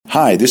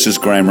Hi, this is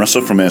Graham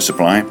Russell from Air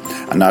Supply,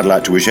 and I'd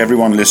like to wish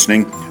everyone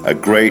listening a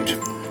great,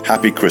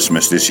 happy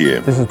Christmas this year.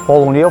 This is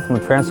Paul O'Neill from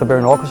the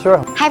Trans-Siberian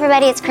Orchestra. Hi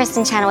everybody, it's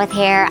Kristen Chenoweth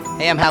here.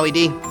 Hey, I'm Howie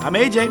D. I'm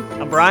AJ.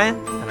 I'm Brian.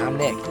 And I'm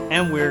Nick.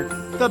 And we're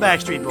the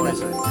Backstreet Boys.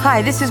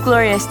 Hi, this is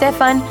Gloria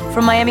Estefan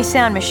from Miami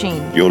Sound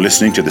Machine. You're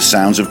listening to The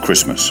Sounds of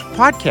Christmas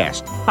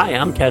podcast. Hi,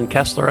 I'm Ken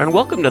Kessler, and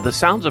welcome to the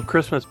Sounds of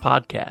Christmas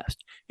podcast.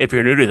 If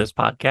you're new to this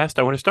podcast,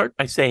 I want to start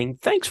by saying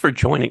thanks for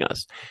joining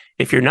us.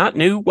 If you're not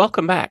new,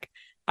 welcome back.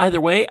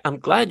 Either way, I'm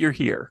glad you're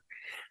here.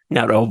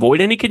 Now, to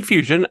avoid any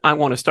confusion, I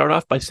want to start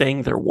off by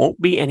saying there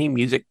won't be any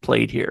music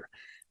played here.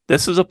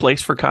 This is a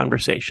place for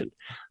conversation.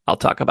 I'll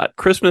talk about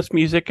Christmas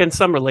music and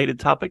some related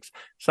topics,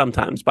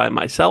 sometimes by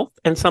myself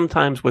and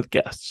sometimes with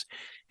guests.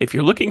 If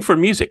you're looking for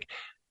music,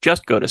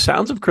 just go to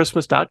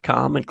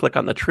soundsofchristmas.com and click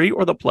on the tree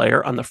or the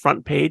player on the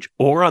front page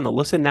or on the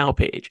Listen Now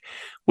page.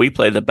 We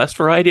play the best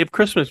variety of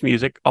Christmas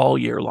music all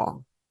year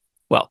long.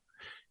 Well,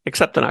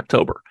 except in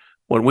October,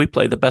 when we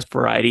play the best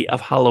variety of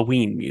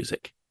Halloween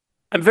music.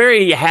 I'm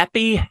very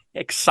happy,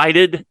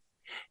 excited,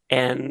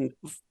 and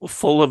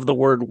full of the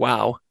word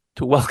wow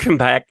to welcome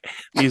back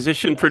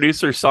musician,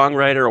 producer,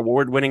 songwriter,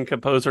 award-winning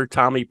composer,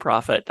 Tommee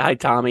Profitt. Hi,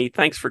 Tommee.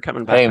 Thanks for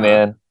coming back. Hey,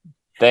 man.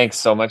 Thanks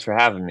so much for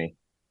having me.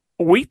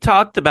 We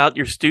talked about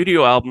your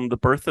studio album, The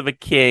Birth of a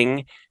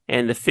King,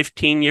 and the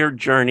 15-year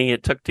journey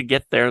it took to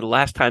get there the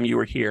last time you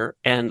were here,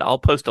 and I'll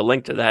post a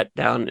link to that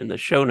down in the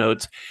show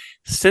notes.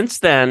 Since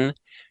then,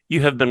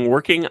 you have been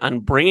working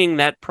on bringing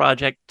that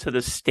project to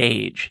the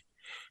stage.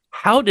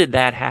 How did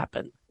that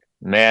happen?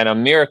 Man, a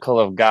miracle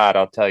of God,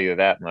 I'll tell you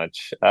that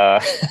much.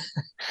 That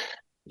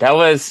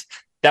was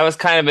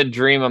kind of a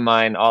dream of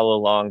mine all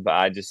along, but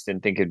I just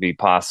didn't think it'd be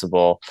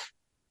possible.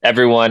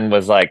 Everyone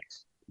was like,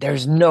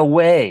 there's no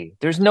way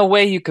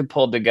you could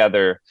pull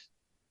together,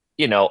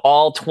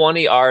 all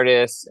 20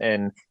 artists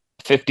and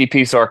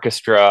 50-piece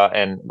orchestra.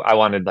 And I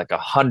wanted like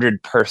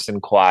 100-person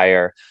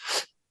choir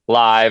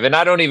live. And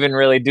I don't even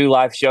really do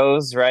live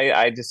shows, right?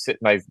 I just sit in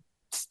my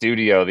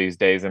studio these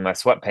days in my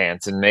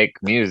sweatpants and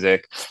make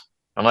music.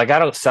 I'm like, I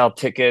don't sell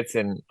tickets.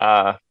 And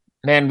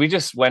man, we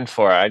just went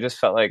for it. I just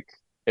felt like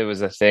it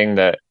was a thing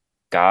that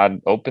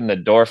God opened the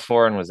door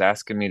for and was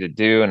asking me to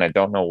do. And I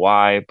don't know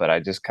why, but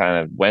I just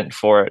kind of went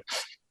for it.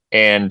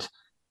 And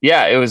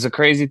yeah, it was a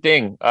crazy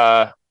thing.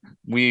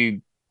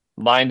 We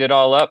lined it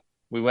all up.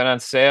 We went on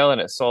sale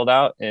and it sold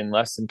out in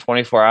less than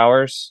 24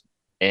 hours.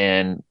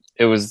 And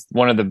it was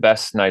one of the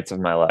best nights of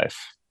my life.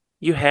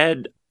 You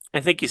had,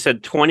 I think you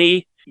said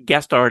 20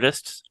 guest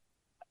artists,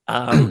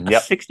 a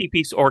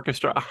 60-piece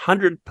orchestra,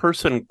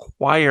 100-person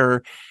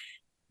choir.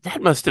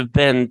 That must have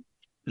been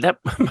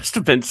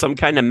some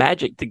kind of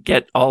magic to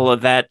get all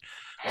of that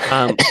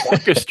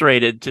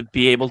orchestrated to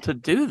be able to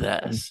do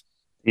this.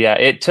 Yeah,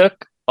 it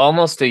took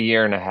almost a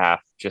year and a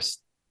half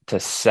just to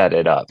set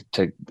it up,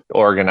 to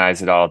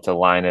organize it all, to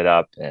line it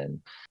up. And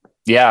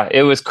yeah,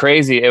 it was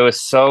crazy. It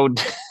was so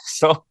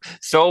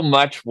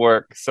much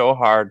work, so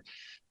hard,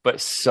 but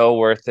so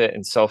worth it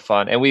and so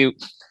fun. And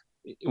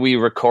we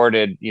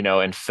recorded,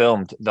 and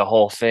filmed the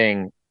whole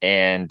thing.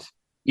 And,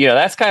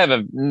 that's kind of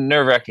a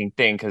nerve-wracking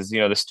thing because,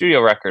 the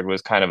studio record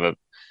was kind of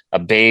a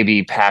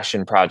baby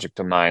passion project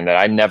of mine that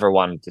I never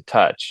wanted to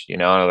touch,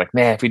 and I was like,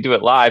 man, if we do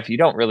it live, you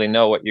don't really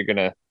know what you're going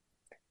to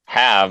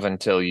have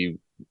until you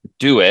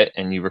do it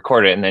and you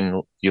record it and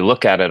then you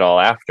look at it all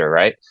after,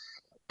 right?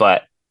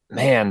 But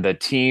man, the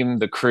team,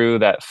 the crew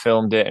that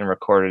filmed it and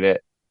recorded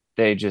it,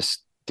 they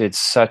just did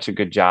such a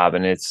good job,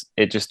 and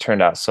it just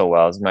turned out so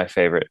well. It's my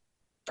favorite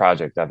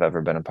project I've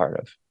ever been a part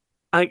of.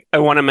 I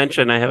want to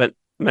mention, I haven't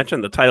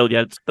mentioned the title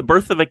yet. It's The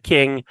Birth of a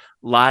King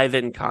live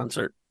in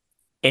concert.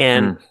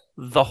 And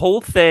the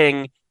whole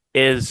thing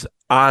is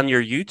on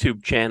your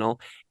YouTube channel.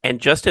 And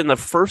just in the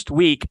first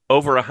week,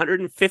 over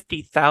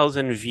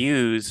 150,000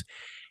 views.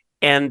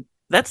 And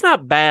that's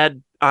not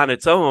bad on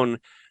its own,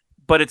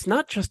 but it's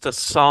not just a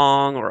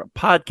song or a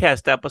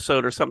podcast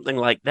episode or something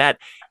like that.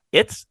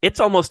 It's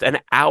almost an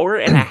hour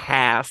and a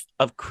half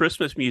of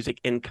Christmas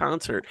music in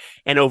concert,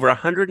 and over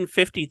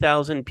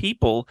 150,000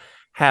 people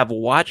have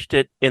watched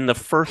it in the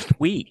first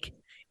week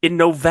in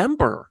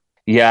November.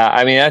 Yeah,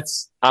 I mean,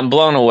 I'm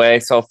blown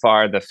away so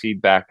far. The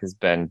feedback has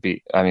been,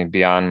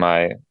 beyond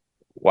my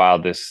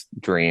wildest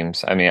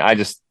dreams. I mean,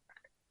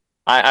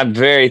 I'm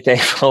very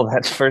thankful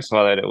that, first of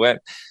all,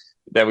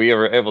 that we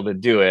were able to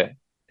do it,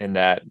 and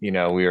that, we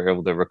were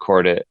able to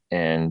record it,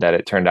 and that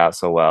it turned out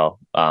so well.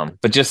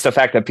 But just the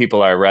fact that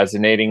people are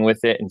resonating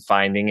with it and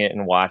finding it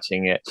and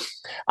watching it,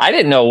 I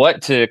didn't know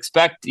what to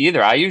expect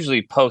either. I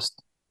usually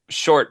post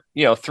short,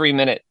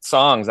 3-minute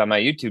songs on my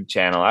YouTube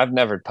channel. I've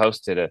never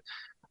posted an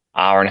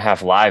hour and a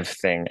half live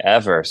thing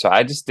ever. So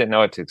I just didn't know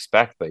what to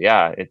expect. But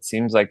yeah, it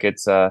seems like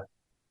it's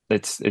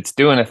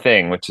doing a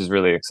thing, which is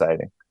really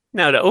exciting.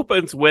 Now, it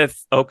opens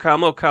with O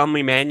Come, O Come,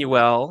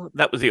 Emmanuel.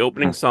 That was the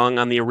opening song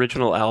on the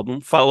original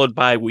album, followed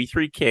by We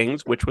Three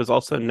Kings, which was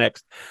also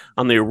next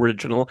on the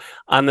original.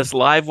 On this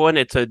live one,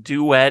 it's a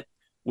duet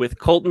with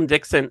Colton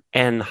Dixon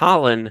and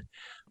Holland.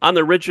 On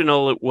the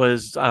original, it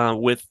was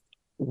with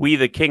We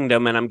the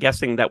Kingdom, and I'm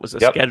guessing that was a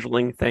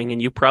scheduling thing,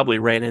 and you probably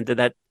ran into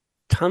that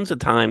tons of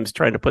times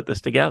trying to put this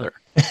together.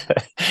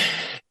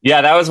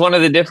 Yeah, that was one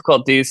of the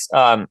difficulties.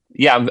 I'm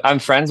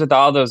friends with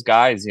all those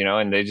guys,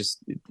 and they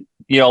just,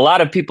 a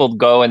lot of people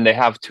go and they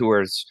have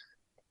tours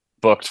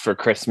booked for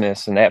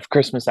Christmas, and they have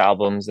Christmas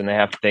albums, and they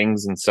have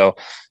things. And so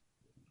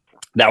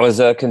that was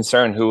a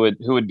concern, who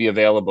would be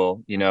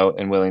available,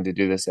 and willing to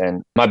do this.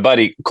 And my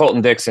buddy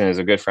Colton Dixon is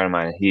a good friend of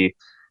mine. He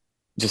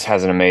just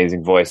has an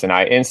amazing voice. And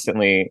I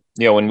instantly,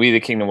 when We the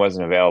Kingdom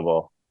wasn't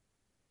available,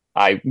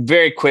 I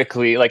very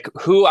quickly, like,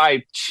 who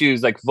I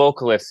choose, like,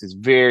 vocalist is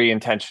very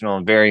intentional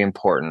and very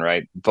important,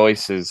 right?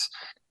 Voices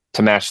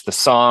to match the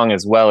song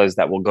as well as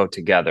that will go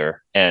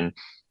together. And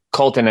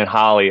Colton and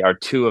Holly are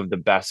two of the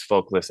best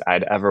vocalists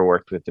I'd ever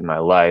worked with in my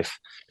life.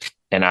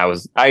 And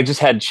I just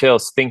had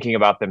chills thinking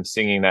about them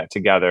singing that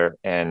together.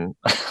 And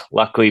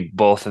luckily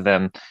both of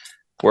them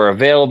were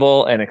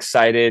available and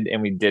excited,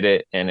 and we did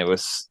it. And it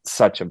was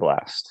such a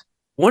blast.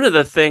 One of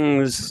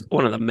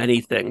the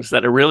many things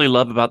that I really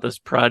love about this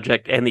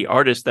project and the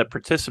artists that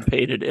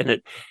participated in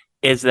it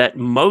is that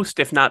most,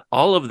 if not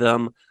all of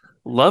them,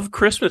 love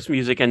Christmas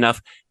music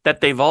enough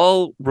that they've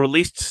all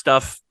released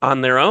stuff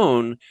on their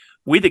own.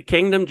 We the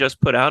Kingdom just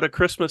put out a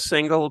Christmas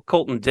single.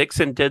 Colton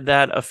Dixon did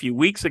that a few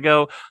weeks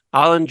ago.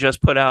 Alan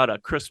just put out a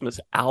Christmas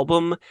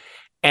album.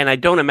 And I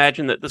don't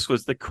imagine that this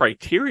was the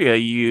criteria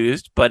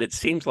used, but it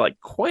seems like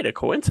quite a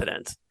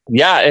coincidence.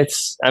 Yeah,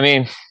 it's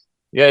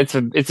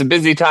a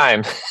busy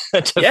time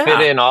to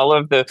fit in all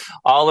of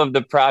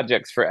the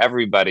projects for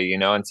everybody,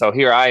 and so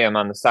here I am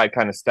on the side,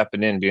 kind of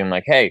stepping in, being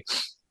like, hey,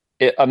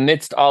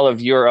 amidst all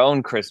of your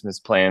own Christmas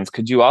plans,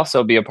 could you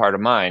also be a part of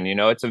mine?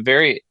 It's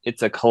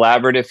a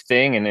collaborative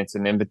thing, and it's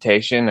an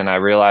invitation. And I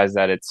realize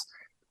that it's,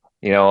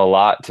 a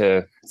lot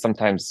to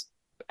sometimes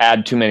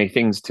add too many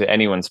things to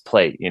anyone's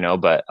plate,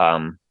 but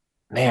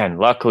man,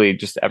 luckily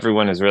just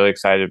everyone is really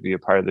excited to be a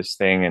part of this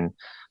thing. And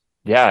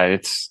yeah,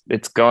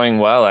 it's going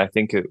well. I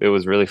think it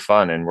was really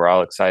fun, and we're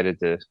all excited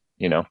to,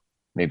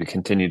 maybe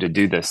continue to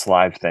do this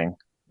live thing.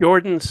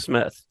 Jordan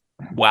Smith.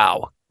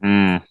 Wow.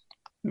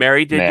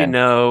 Mary, did you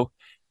know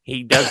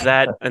he does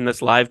that in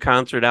this live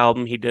concert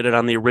album? He did it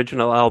on the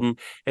original album.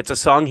 It's a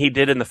song he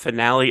did in the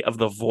finale of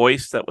The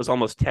Voice that was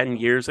almost 10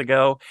 years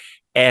ago.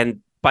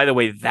 And by the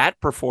way, that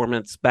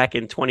performance back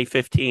in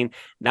 2015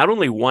 not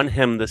only won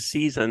him the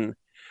season,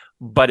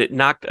 but it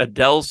knocked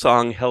Adele's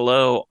song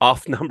Hello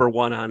off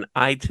 #1 on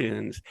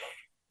iTunes.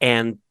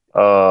 And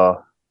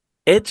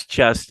it's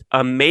just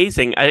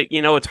amazing.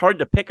 It's hard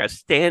to pick a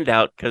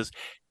standout because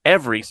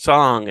every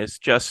song is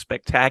just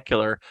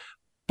spectacular.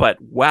 But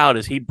wow,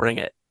 does he bring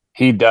it?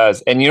 He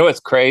does. And what's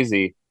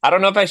crazy? I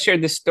don't know if I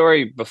shared this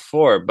story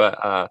before, but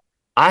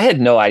I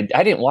had no idea.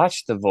 I didn't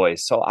watch The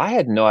Voice, so I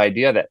had no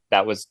idea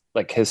that was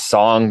like his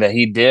song that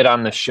he did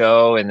on the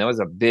show, and that was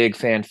a big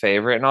fan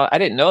favorite. And all. I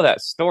didn't know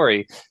that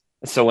story.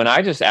 So when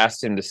I just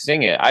asked him to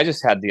sing it, I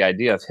just had the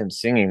idea of him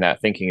singing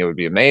that, thinking it would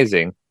be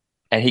amazing.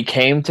 And he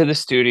came to the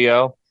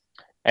studio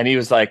and he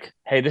was like,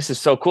 hey, this is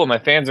so cool. My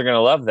fans are going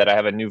to love that I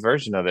have a new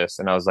version of this.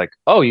 And I was like,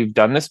 oh, you've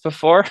done this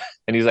before?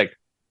 And he's like,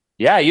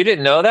 yeah, you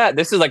didn't know that?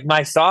 This is like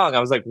my song. I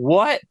was like,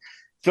 what?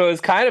 So it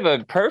was kind of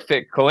a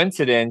perfect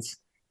coincidence.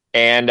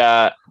 And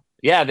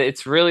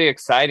it's really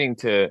exciting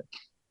to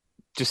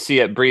just see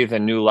it breathe a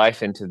new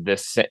life into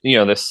this,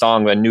 this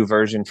song, a new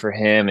version for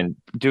him, and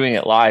doing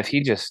it live.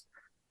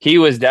 He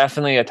was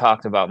definitely a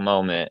talked about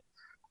moment.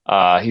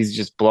 He's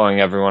just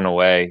blowing everyone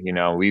away.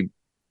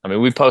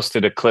 We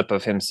posted a clip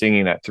of him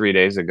singing that 3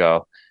 days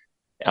ago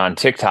on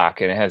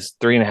TikTok, and it has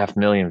 3.5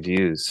 million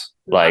views.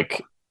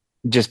 Like,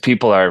 just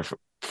people are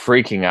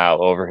freaking out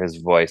over his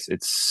voice.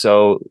 It's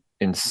so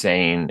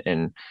insane.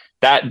 And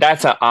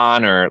that's an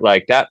honor,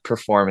 like that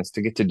performance,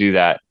 to get to do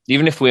that.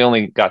 Even if we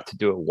only got to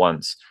do it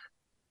once,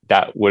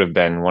 that would have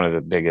been one of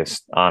the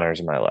biggest honors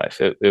in my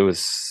life. It was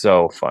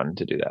so fun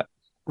to do that.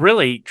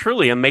 Really,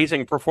 truly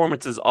amazing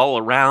performances all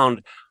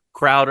around.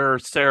 Crowder,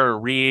 Sarah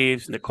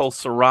Reeves, Nicole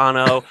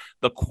Serrano.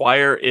 The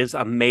choir is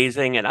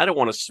amazing. And I don't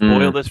want to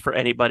spoil this for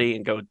anybody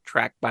and go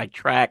track by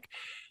track,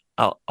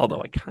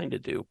 although I kind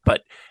of do.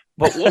 But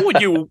what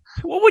would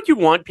you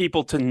want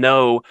people to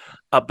know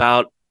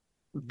about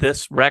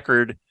this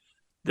record,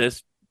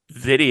 this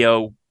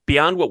video,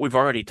 beyond what we've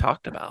already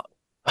talked about?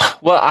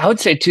 Well, I would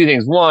say two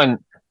things. One,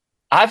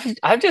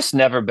 I've just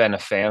never been a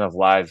fan of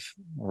live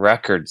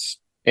records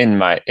in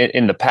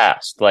the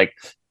past. Like,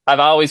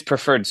 I've always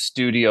preferred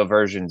studio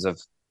versions of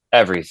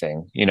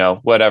everything,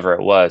 whatever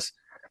it was.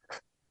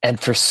 And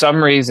for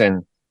some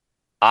reason,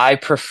 I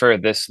prefer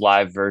this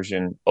live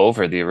version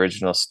over the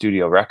original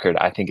studio record.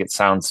 I think it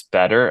sounds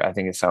better. I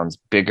think it sounds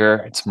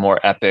bigger. It's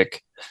more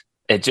epic.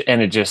 It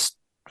just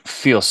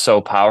feels so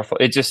powerful.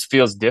 It just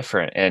feels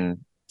different. And,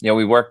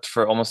 we worked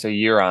for almost a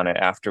year on it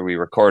after we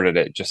recorded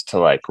it, just to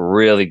like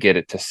really get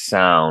it to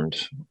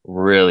sound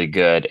really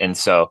good. And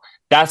so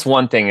that's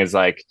one thing, is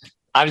like,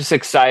 I'm just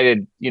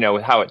excited,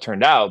 with how it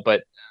turned out.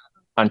 But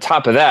on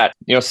top of that,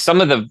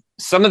 some of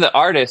the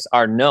artists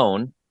are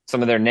known,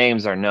 some of their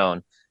names are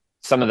known.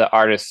 Some of the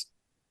artists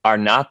are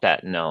not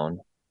that known,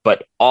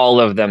 but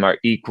all of them are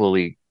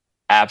equally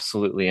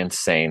absolutely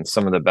insane.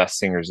 Some of the best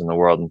singers in the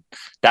world. And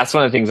that's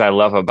one of the things I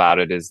love about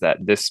it, is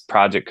that this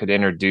project could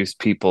introduce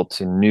people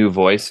to new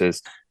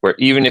voices, where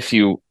even if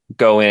you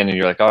go in and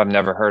you're like, oh, I've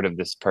never heard of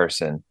this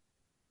person,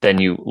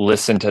 then you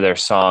listen to their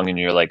song and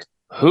you're like,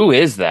 who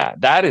is that?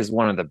 That is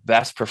one of the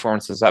best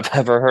performances I've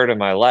ever heard in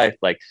my life.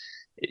 Like,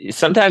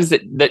 sometimes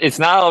it's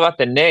not all about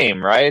the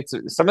name, right?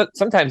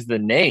 Sometimes the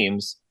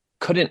names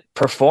couldn't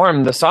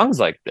perform the songs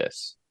like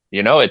this.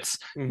 It's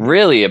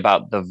really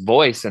about the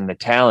voice and the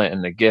talent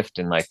and the gift.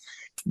 And like,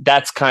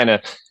 that's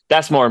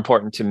more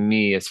important to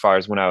me as far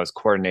as when I was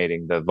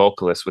coordinating the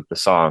vocalists with the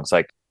songs.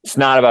 Like, it's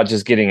not about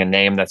just getting a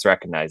name that's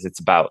recognized. It's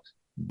about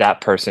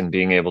that person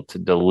being able to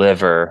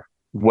deliver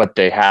what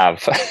they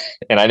have.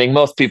 And I think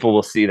most people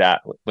will see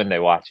that when they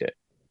watch it.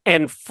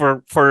 And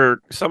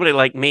for somebody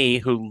like me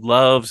who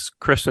loves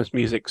Christmas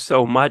music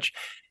so much,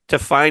 to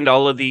find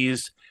all of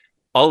these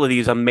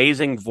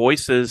amazing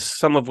voices,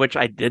 some of which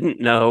I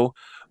didn't know,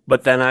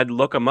 but then I'd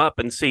look them up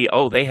and see,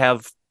 oh, they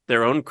have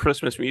their own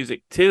Christmas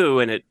music too,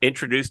 and it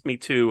introduced me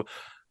to.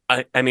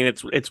 I mean,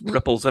 it's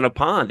ripples in a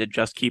pond. It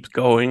just keeps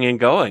going and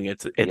going.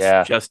 It's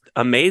just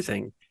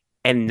amazing.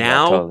 And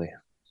now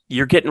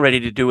you're getting ready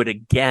to do it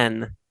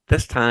again.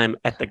 This time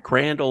at the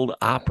Grand Ole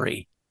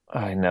Opry.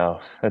 I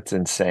know. That's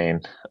insane.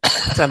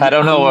 I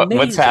don't know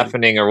what's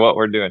happening or what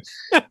we're doing.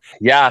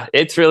 Yeah,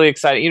 it's really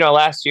exciting.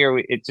 Last year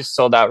it just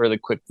sold out really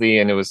quickly,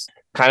 and it was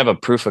kind of a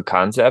proof of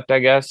concept, I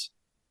guess.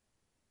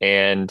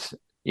 And,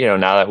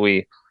 now that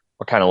we're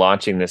kind of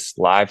launching this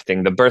live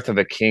thing, the Birth of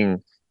a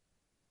King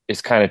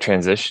is kind of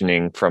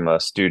transitioning from a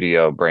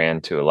studio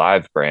brand to a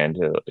live brand,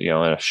 in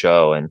a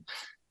show. And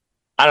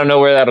I don't know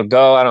where that'll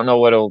go. I don't know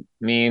what it'll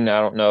mean.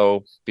 I don't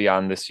know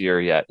beyond this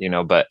year yet,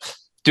 but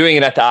doing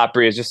it at the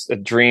Opry is just a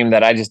dream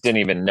that I just didn't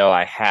even know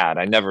I had.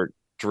 I never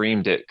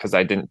dreamed it because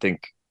I didn't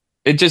think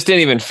it just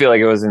didn't even feel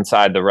like it was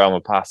inside the realm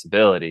of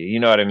possibility. You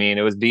know what I mean?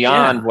 It was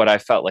beyond what I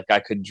felt like I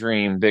could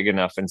dream big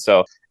enough. And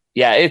so,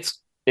 yeah,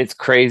 it's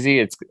crazy.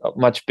 It's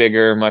much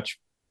bigger, much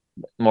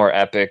more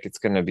epic. It's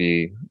going to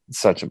be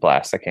such a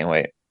blast. I can't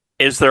wait.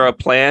 Is there a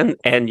plan?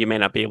 And you may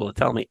not be able to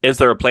tell me. Is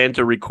there a plan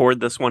to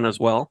record this one as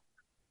well?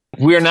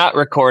 We're not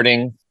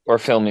recording or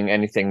filming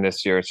anything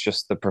this year. It's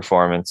just the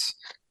performance.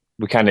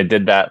 We kind of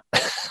did that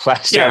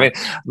last year. I mean,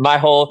 my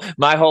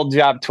whole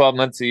job, 12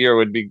 months a year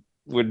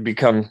would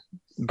become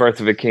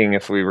Birth of a King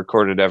if we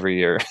recorded every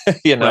year.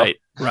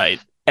 Right.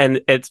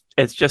 And it's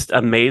just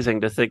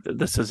amazing to think that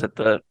this is at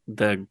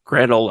the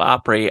Grand Ole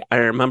Opry. I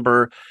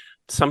remember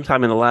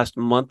sometime in the last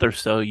month or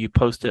so, you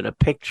posted a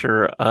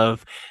picture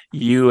of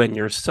you and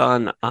your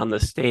son on the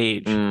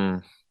stage.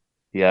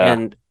 Yeah.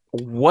 And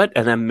what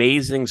an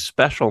amazing,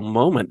 special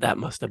moment that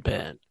must have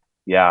been.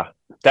 Yeah,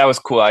 that was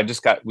cool.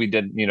 We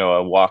did, a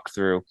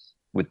walkthrough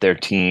with their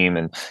team,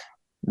 and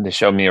they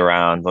showed me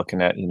around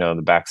looking at,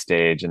 the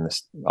backstage and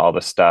all the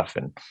stuff,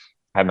 and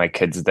I had my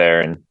kids there,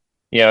 and,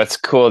 it's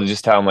cool to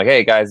just tell them like,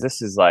 hey guys,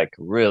 this is like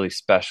really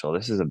special.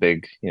 This is a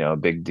big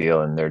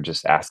deal. And they're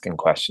just asking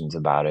questions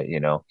about it.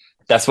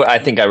 That's what I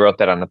think. I wrote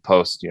that on the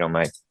post.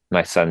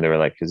 My son, they were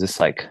like, is this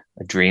like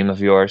a dream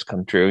of yours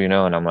come true? And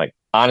I'm like,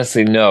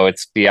 honestly, no,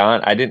 it's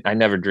beyond. I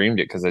never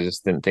dreamed it because I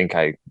just didn't think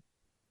it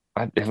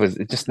was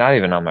just not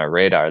even on my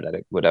radar that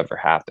it would ever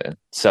happen.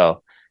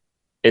 So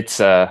it's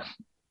a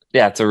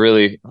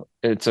really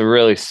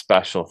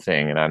special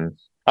thing. And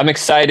I'm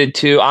excited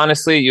too.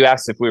 Honestly, you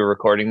asked if we were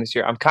recording this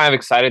year. I'm kind of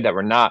excited that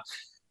we're not,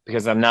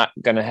 because I'm not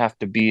going to have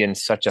to be in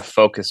such a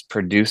focused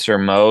producer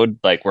mode.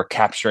 Like, we're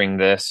capturing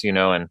this,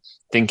 and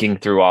thinking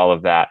through all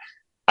of that.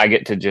 I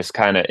get to just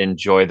kind of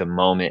enjoy the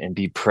moment and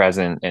be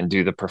present and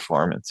do the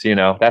performance.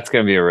 That's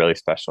going to be a really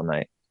special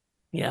night.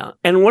 Yeah.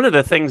 And one of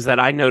the things that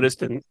I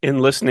noticed in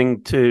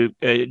listening to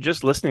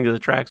just listening to the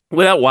tracks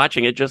without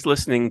watching it, just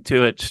listening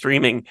to it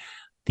streaming,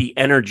 the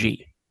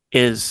energy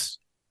is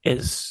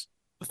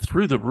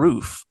through the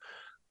roof.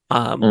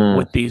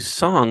 With these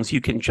songs,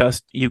 you can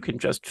just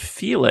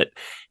feel it.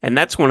 And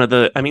that's one of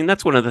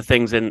the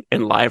things in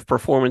live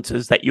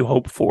performances that you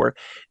hope for,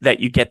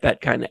 that you get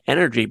that kind of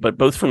energy, but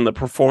both from the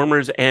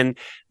performers and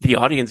the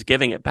audience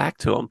giving it back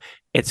to them.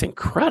 It's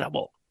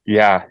incredible.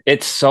 Yeah.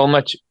 It's so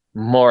much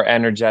more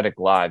energetic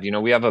live.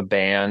 We have a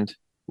band,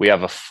 we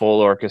have a full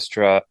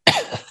orchestra,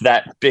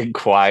 that big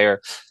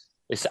choir.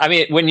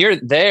 When you're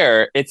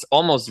there, it's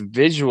almost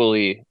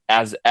visually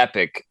as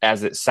epic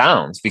as it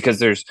sounds, because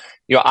there's,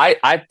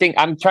 I think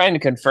I'm trying to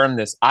confirm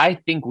this. I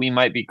think we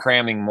might be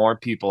cramming more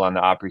people on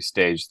the Opry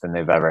stage than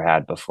they've ever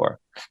had before.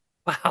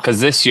 Wow.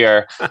 Because this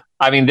year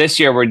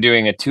we're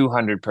doing a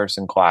 200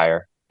 person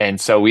choir. And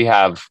so we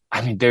have,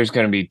 there's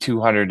going to be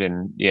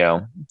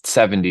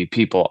 270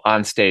 people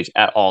on stage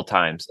at all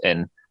times,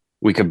 and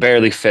we could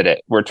barely fit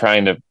it. We're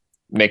trying to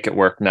make it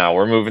work now.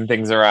 We're moving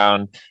things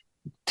around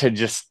to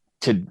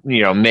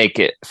make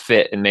it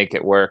fit and make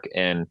it work.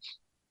 And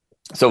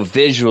so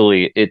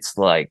visually, it's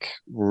like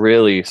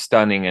really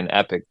stunning and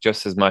epic,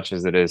 just as much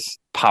as it is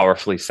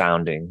powerfully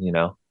sounding,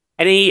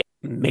 Any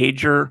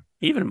major,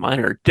 even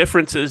minor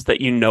differences that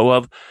you know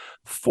of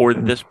for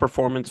this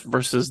performance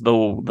versus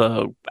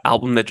the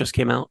album that just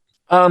came out?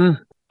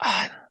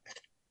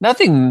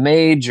 Nothing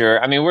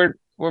major. I mean,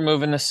 we're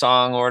moving the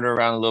song order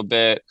around a little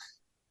bit.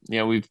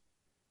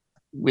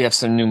 We have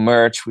some new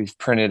merch. We've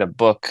printed a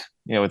book,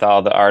 with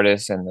all the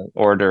artists and the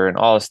order and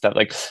all this stuff.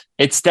 Like,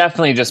 it's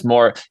definitely just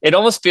more. It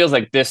almost feels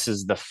like this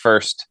is the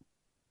first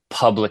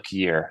public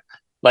year.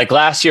 Like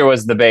last year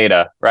was the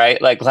beta,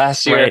 right? Like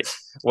last year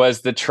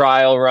was the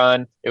trial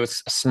run. It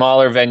was a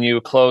smaller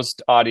venue,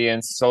 closed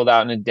audience, sold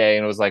out in a day.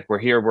 And it was like, we're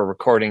here, we're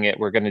recording it,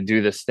 we're going to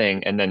do this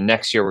thing. And then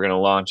next year we're going to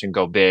launch and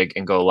go big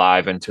and go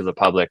live into the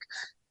public.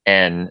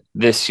 And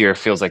this year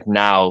feels like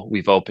now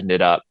we've opened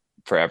it up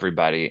for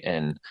everybody,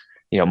 and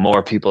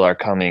more people are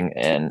coming,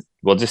 and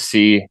we'll just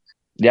see.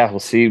 Yeah,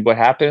 we'll see what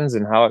happens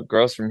and how it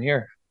grows from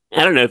here.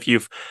 I don't know if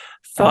you've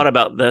thought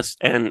about this,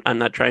 and I'm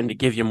not trying to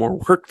give you more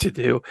work to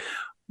do,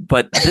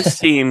 but this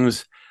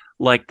seems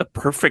like the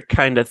perfect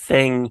kind of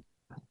thing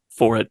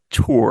for a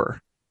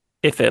tour,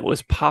 if it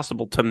was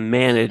possible to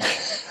manage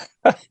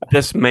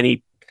this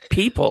many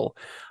people,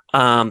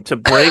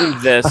 to bring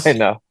this I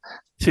know.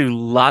 to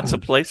lots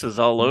of places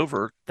all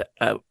over.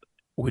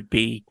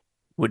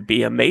 Would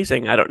be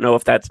amazing. I don't know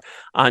if that's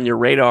on your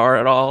radar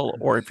at all,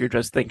 or if you're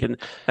just thinking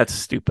that's a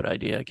stupid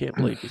idea. I can't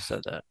believe you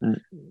said that.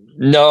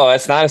 No,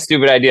 it's not a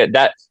stupid idea.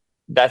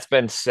 That's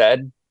been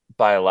said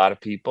by a lot of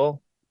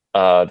people.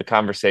 The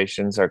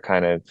conversations are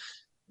kind of,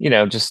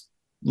 just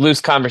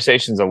loose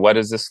conversations of what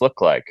does this look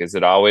like? Is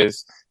it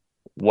always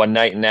one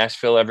night in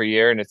Nashville every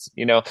year? And it's,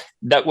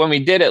 that when we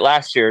did it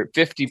last year,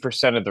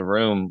 50% of the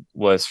room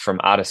was from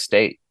out of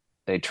state.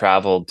 They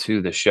traveled to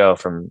the show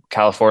from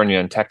California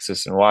and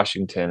Texas and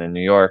Washington and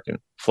New York and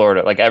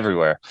Florida, like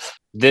everywhere.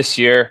 This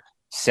year,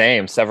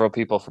 same, several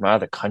people from out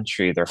of the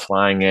country. They're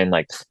flying in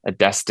like a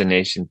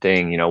destination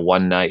thing,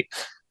 one night.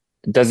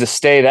 Does it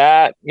stay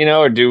that,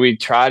 or do we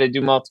try to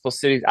do multiple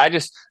cities?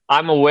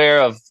 I'm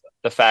aware of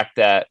the fact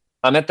that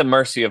I'm at the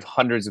mercy of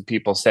hundreds of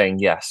people saying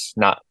yes,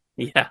 not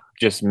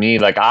just me.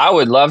 Like, I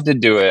would love to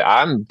do it.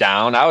 I'm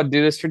down. I would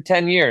do this for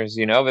 10 years,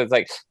 but it's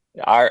like,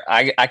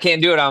 I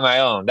can't do it on my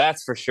own.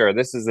 That's for sure.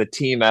 This is a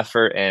team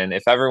effort. And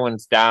if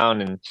everyone's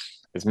down, and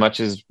as much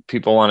as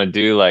people want to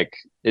do, like,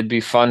 it'd be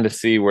fun to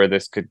see where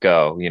this could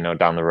go,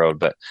 down the road.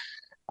 But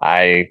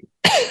I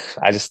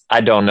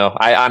don't know.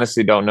 I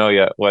honestly don't know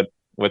yet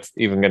what's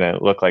even going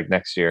to look like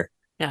next year.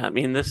 Yeah. I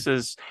mean,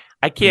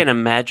 I can't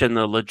imagine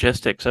the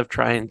logistics of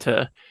trying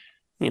to,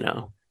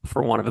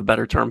 for want of a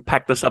better term,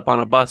 pack this up on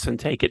a bus and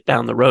take it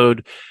down the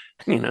road.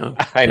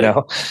 I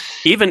know.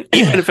 Even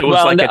if it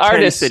was like a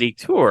 10-city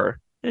tour,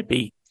 it'd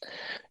be.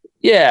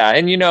 Yeah.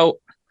 And,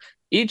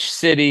 each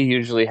city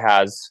usually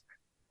has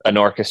an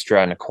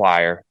orchestra and a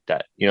choir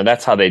that,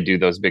 that's how they do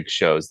those big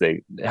shows.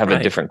 They have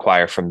a different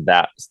choir from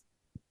that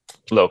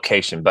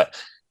location. But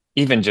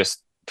even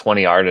just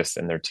 20 artists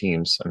and their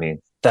teams, I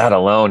mean, that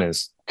alone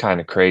is kind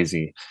of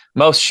crazy.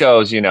 Most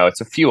shows,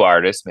 it's a few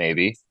artists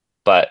maybe,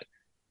 but,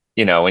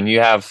 when you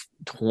have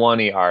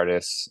 20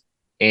 artists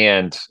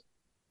and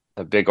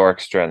a big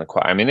orchestra and the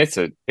choir, I mean, it's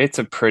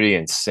a pretty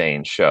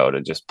insane show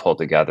to just pull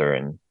together,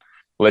 and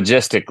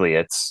logistically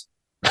it's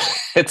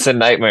it's a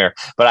nightmare.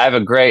 But I have a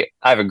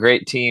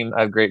great team.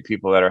 I have great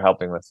people that are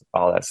helping with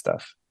all that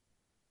stuff.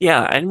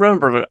 Yeah, I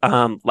remember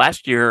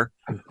last year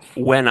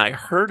when I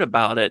heard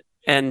about it,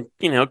 and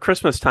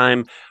Christmas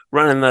time,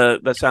 running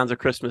the Sounds of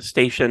Christmas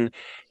station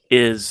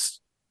is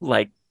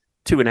like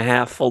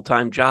 2.5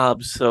 full-time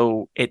jobs,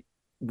 so it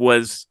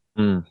was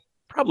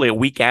probably a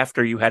week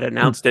after you had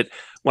announced it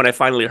when I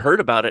finally heard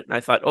about it, and I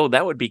thought, oh,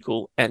 that would be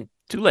cool. And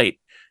too late,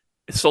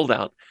 it's sold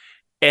out.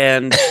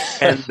 And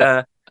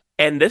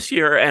this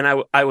year,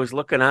 and I was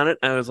looking on it,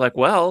 and I was like,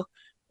 well,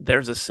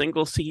 there's a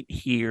single seat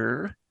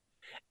here,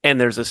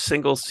 and there's a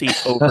single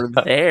seat over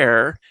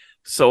there,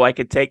 so I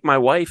could take my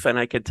wife and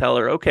I could tell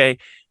her, okay,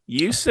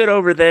 you sit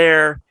over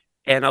there,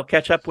 and I'll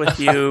catch up with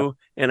you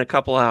in a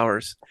couple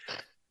hours.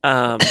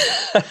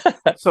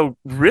 So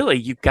really,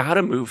 you got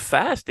to move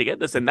fast to get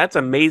this, and that's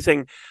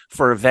amazing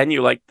for a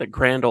venue like the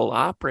Grand Ole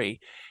Opry.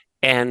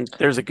 And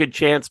there's a good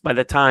chance by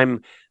the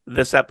time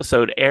this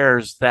episode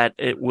airs that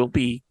it will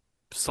be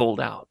sold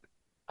out.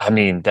 I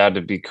mean,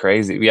 that'd be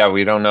crazy. Yeah,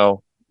 we don't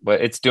know,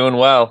 but it's doing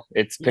well.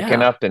 It's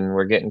picking up, and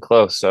we're getting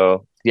close.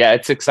 So yeah,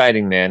 it's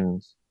exciting,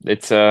 man.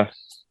 It's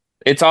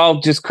all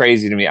just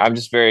crazy to me. I'm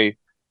just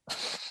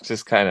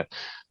just kind of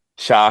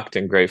shocked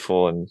and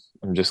grateful, and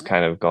I'm just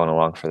kind of going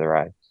along for the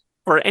ride.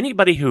 For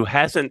anybody who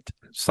hasn't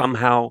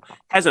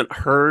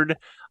heard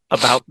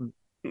about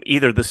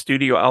either the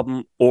studio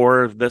album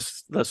or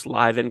this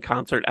live in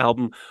concert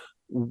album,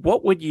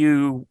 what would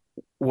you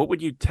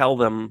tell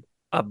them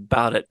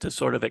about it to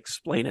sort of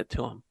explain it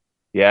to them?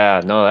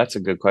 Yeah, no, that's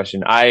a good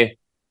question.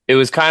 It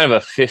was kind of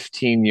a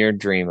 15-year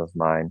dream of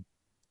mine,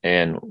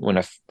 and when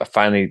I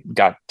finally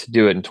got to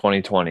do it in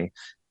 2020,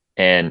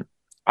 and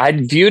I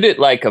viewed it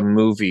like a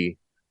movie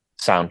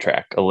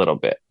soundtrack a little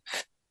bit.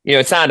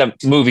 It's not a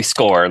movie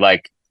score,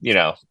 like,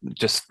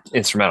 just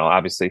instrumental,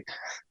 obviously,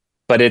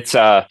 but it's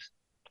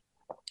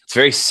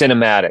very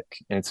cinematic,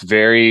 and it's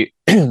very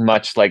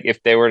much like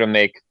if they were to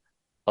make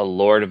a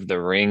Lord of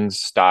the Rings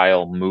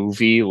style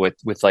movie with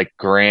like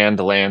grand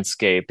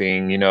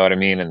landscaping, you know what I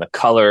mean? And the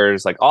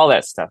colors, like all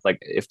that stuff. Like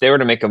if they were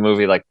to make a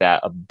movie like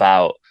that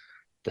about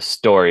the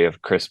story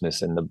of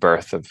Christmas and the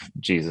birth of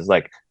Jesus,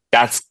 like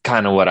that's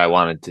kind of what I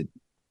wanted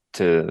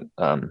to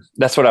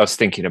that's what I was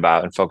thinking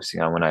about and focusing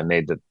on when I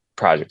made the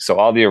project. So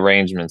all the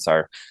arrangements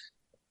are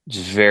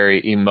just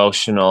very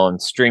emotional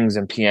and strings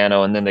and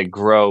piano, and then they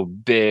grow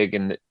big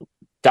and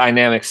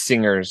dynamic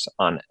singers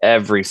on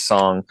every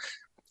song.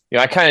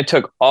 I kind of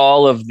took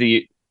all of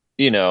the,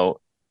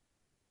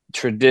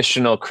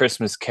 traditional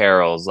Christmas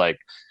carols like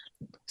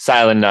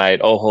Silent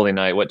Night, Oh Holy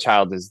Night, What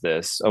Child Is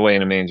This, Away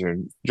in a Manger,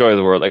 Joy of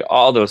the World, like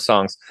all those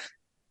songs,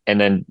 and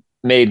then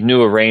made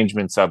new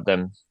arrangements of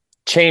them,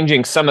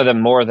 changing some of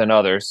them more than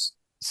others,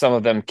 some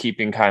of them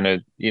keeping kind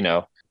of,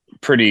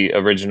 pretty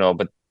original,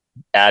 but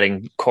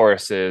adding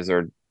choruses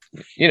or,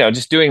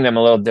 just doing them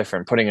a little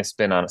different, putting a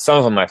spin on it. Some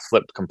of them I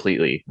flipped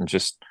completely and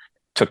just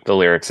took the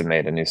lyrics and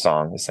made a new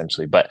song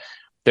essentially. But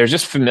there's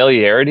just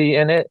familiarity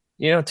in it,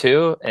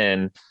 too.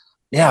 And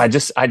yeah, I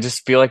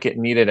just feel like it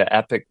needed an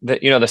epic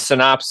that, the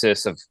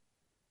synopsis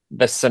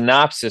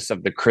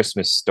of the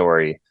Christmas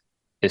story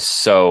is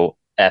so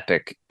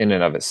epic in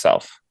and of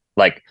itself.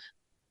 Like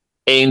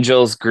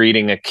angels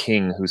greeting a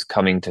king who's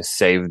coming to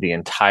save the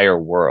entire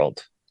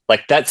world.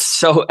 Like that's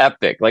so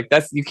epic. Like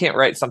you can't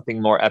write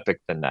something more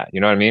epic than that.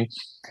 You know what I mean?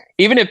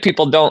 Even if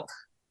people don't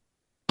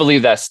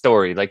believe that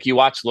story, like you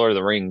watch Lord of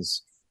the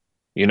Rings,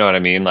 you know what I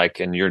mean? Like,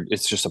 and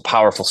it's just a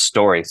powerful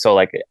story. So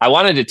like, I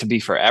wanted it to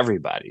be for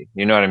everybody,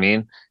 you know what I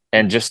mean?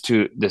 And just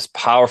to this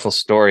powerful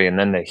story. And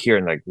then they hear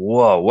and like,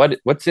 whoa,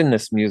 what's in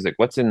this music?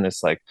 What's in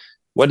this? Like,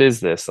 what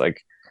is this?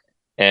 Like,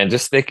 and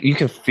just you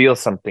can feel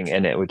something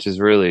in it, which is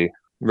really,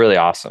 really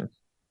awesome.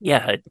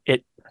 Yeah,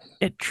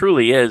 it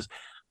truly is.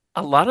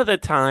 A lot of the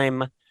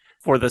time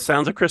for the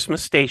Sounds of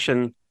Christmas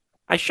station,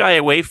 I shy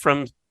away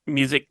from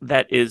music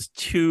that is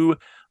too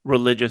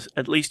religious,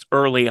 at least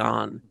early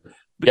on,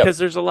 because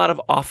there's a lot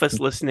of office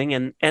listening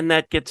and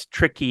that gets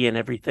tricky and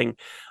everything.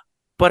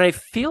 But I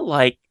feel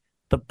like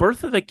The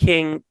Birth of the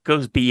King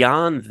goes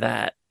beyond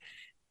that.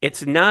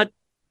 It's not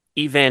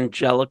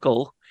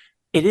evangelical.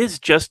 It is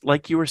just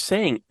like you were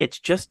saying, it's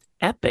just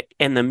epic.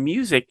 And the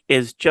music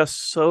is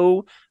just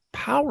so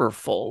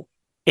powerful.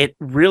 It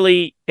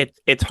really,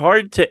 it's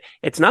hard to,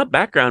 it's not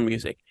background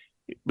music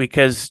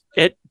because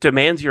it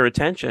demands your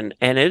attention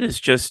and it's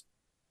just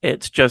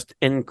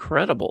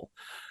incredible.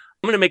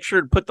 I'm going to make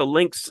sure to put the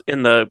links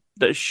in the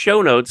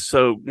show notes.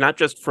 So not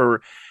just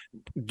for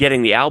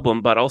getting the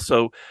album, but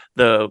also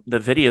the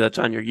video that's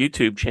on your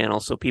YouTube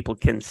channel so people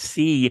can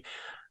see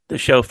the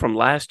show from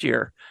last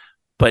year.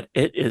 But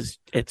it's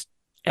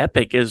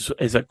epic is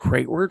a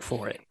great word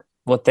for it.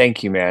 Well,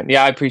 thank you, man.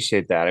 Yeah, I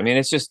appreciate that. I mean,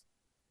 it's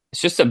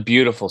just a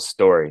beautiful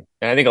story.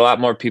 And I think a lot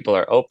more people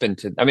are open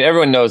to, I mean,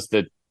 everyone knows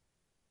the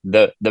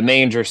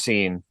manger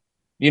scene,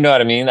 you know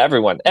what I mean?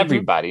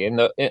 Everybody in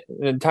the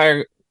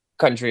entire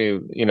country,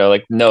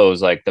 like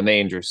knows like the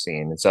manger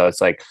scene. And so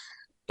it's like,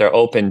 they're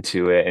open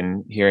to it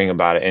and hearing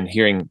about it and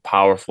hearing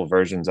powerful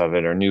versions of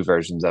it or new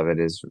versions of it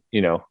is,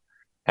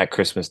 at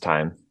Christmas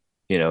time,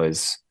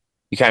 is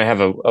you kind of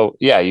have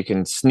you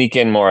can sneak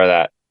in more of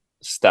that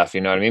stuff.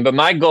 You know what I mean? But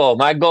my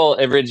goal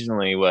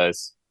originally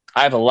was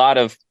I have a lot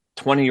of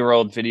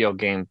 20-year-old video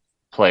game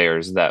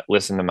players that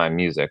listen to my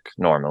music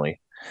normally.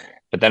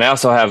 But then I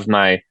also have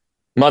my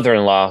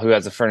mother-in-law who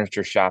has a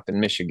furniture shop in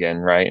Michigan,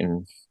 right?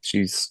 And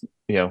she's,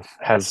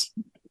 has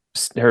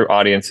her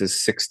audience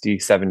is 60,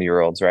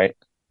 70-year-olds, right?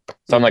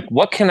 So I'm like,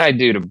 what can I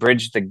do to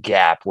bridge the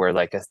gap where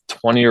like a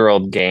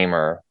 20-year-old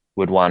gamer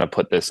would want to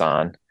put this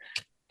on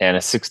and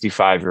a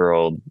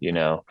 65-year-old,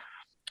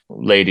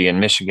 lady in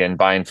Michigan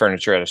buying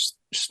furniture at a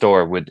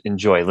store would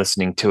enjoy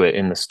listening to it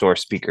in the store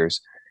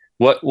speakers.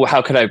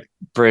 How could I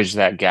bridge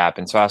that gap?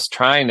 And so I was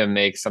trying to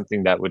make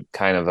something that would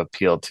kind of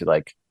appeal to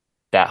like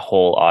that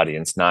whole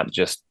audience, not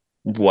just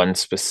one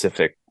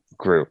specific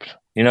group.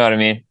 You know what I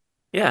mean?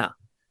 Yeah.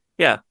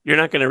 Yeah. You're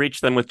not going to reach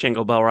them with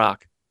Jingle Bell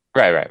Rock.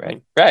 Right.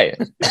 I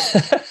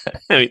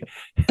mean,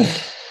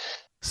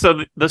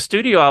 so the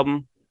studio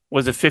album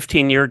was a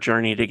 15-year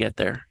journey to get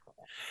there.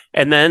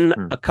 And then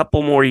a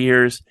couple more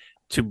years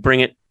to bring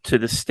it to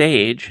the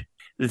stage.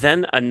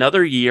 Then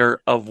another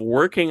year of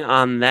working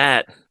on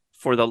that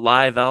for the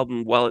live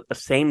album, while at the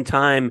same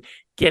time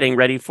getting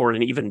ready for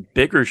an even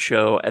bigger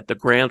show at the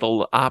Grand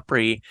Ole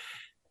Opry.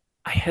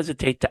 I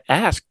hesitate to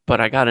ask, but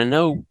I got to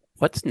know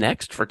what's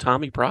next for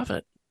Tommee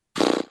Profitt.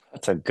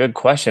 That's a good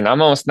question.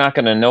 I'm almost not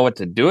going to know what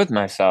to do with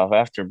myself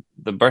after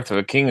The Birth of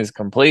a King is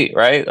complete,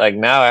 right? Like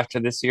now after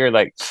this year,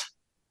 like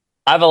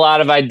I have a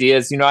lot of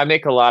ideas. I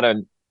make a lot of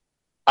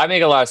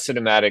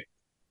cinematic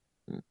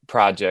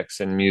projects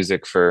and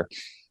music for,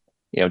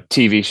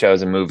 TV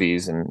shows and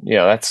movies. And,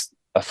 that's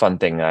a fun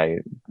thing I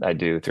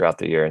do throughout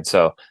the year. And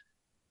so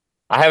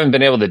I haven't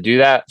been able to do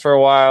that for a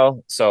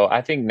while. So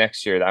I think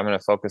next year I'm going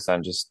to focus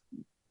on just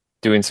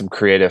doing some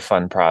creative,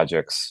 fun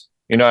projects.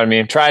 You know what I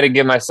mean? Try to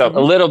give myself a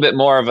little bit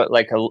more of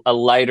a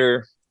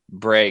lighter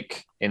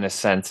break in a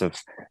sense of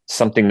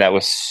something that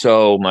was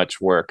so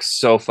much work,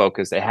 so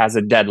focused. It has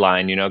a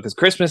deadline, because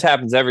Christmas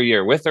happens every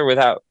year with or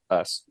without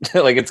us.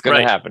 Like it's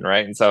going to happen,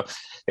 right? And so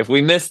if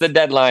we miss the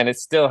deadline,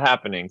 it's still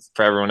happening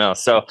for everyone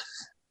else. So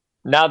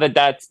now that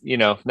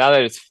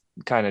it's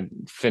kind of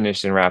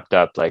finished and wrapped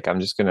up, like I'm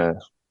just going to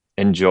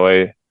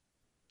enjoy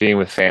being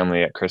with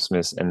family at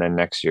Christmas, and then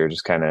next year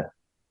just kind of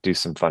do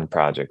some fun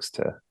projects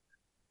to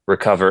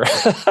recover.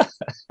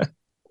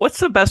 What's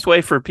the best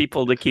way for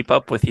people to keep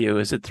up with you?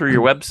 Is it through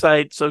your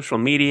website, social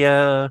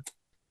media?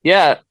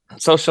 Yeah,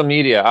 social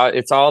media.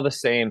 It's all the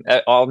same.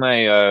 All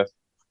my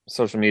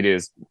social media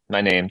is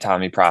my name,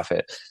 Tommee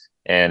Profitt.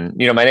 And,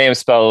 my name is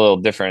spelled a little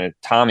different.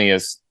 Tommee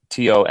is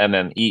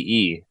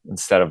Tommee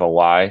instead of a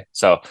Y.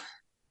 So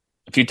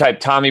if you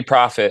type Tommee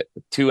Profitt,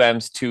 2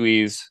 M's, 2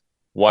 E's,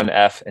 1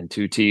 F, and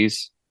 2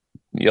 T's,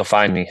 you'll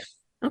find me.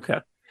 Okay.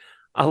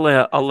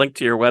 I'll link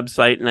to your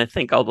website, and I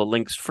think all the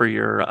links for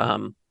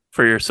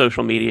your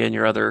social media and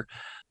your other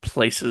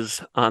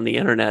places on the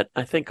internet,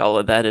 I think all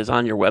of that is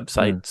on your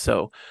website.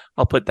 So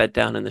I'll put that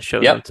down in the show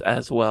notes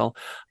as well.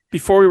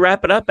 Before we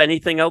wrap it up,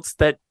 anything else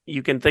that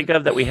you can think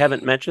of that we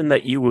haven't mentioned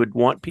that you would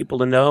want people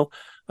to know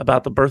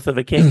about the birth of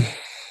a king?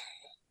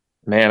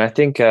 Man, I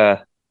think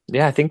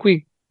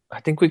we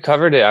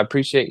covered it. I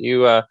appreciate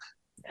you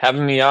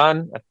having me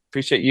on. I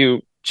appreciate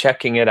you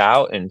checking it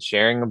out and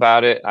sharing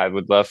about it. I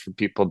would love for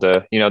people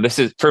to, this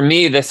is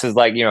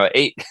like,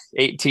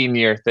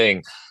 18-year thing.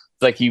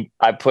 It's like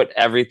I put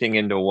everything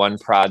into one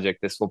project.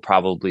 This will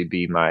probably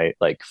be my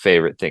like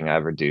favorite thing I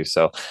ever do.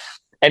 So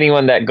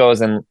anyone that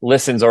goes and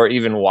listens or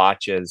even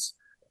watches,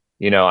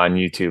 on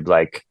YouTube,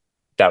 like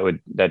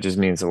that just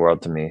means the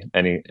world to me.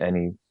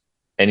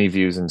 Any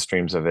views and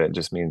streams of it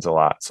just means a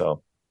lot.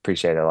 So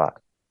appreciate it a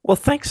lot. Well,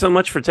 thanks so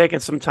much for taking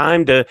some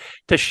time to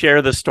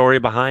share the story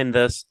behind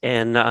this.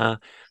 And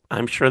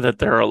I'm sure that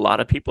there are a lot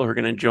of people who are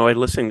going to enjoy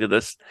listening to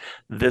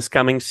this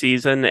coming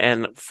season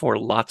and for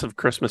lots of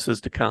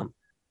Christmases to come.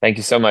 Thank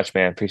you so much,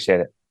 man. Appreciate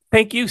it.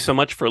 Thank you so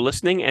much for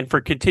listening and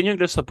for continuing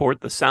to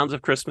support the Sounds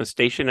of Christmas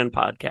station and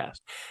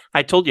podcast.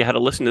 I told you how to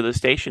listen to the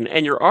station,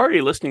 and you're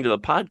already listening to the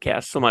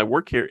podcast, so my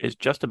work here is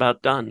just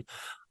about done.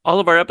 All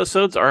of our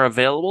episodes are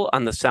available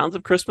on the Sounds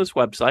of Christmas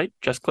website.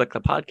 Just click the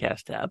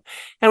podcast tab.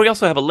 And we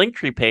also have a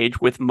Linktree page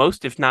with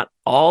most, if not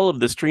all, of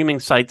the streaming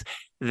sites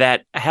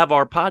that have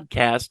our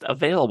podcast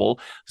available.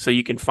 So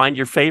you can find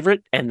your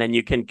favorite, and then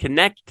you can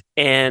connect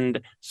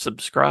and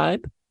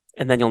subscribe,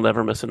 and then you'll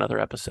never miss another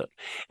episode.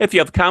 If you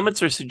have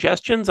comments or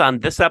suggestions on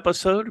this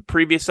episode,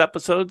 previous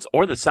episodes,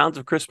 or the Sounds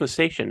of Christmas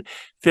station,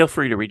 feel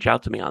free to reach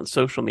out to me on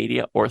social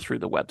media or through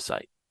the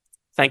website.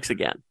 Thanks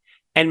again.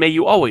 And may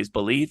you always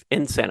believe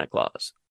in Santa Claus.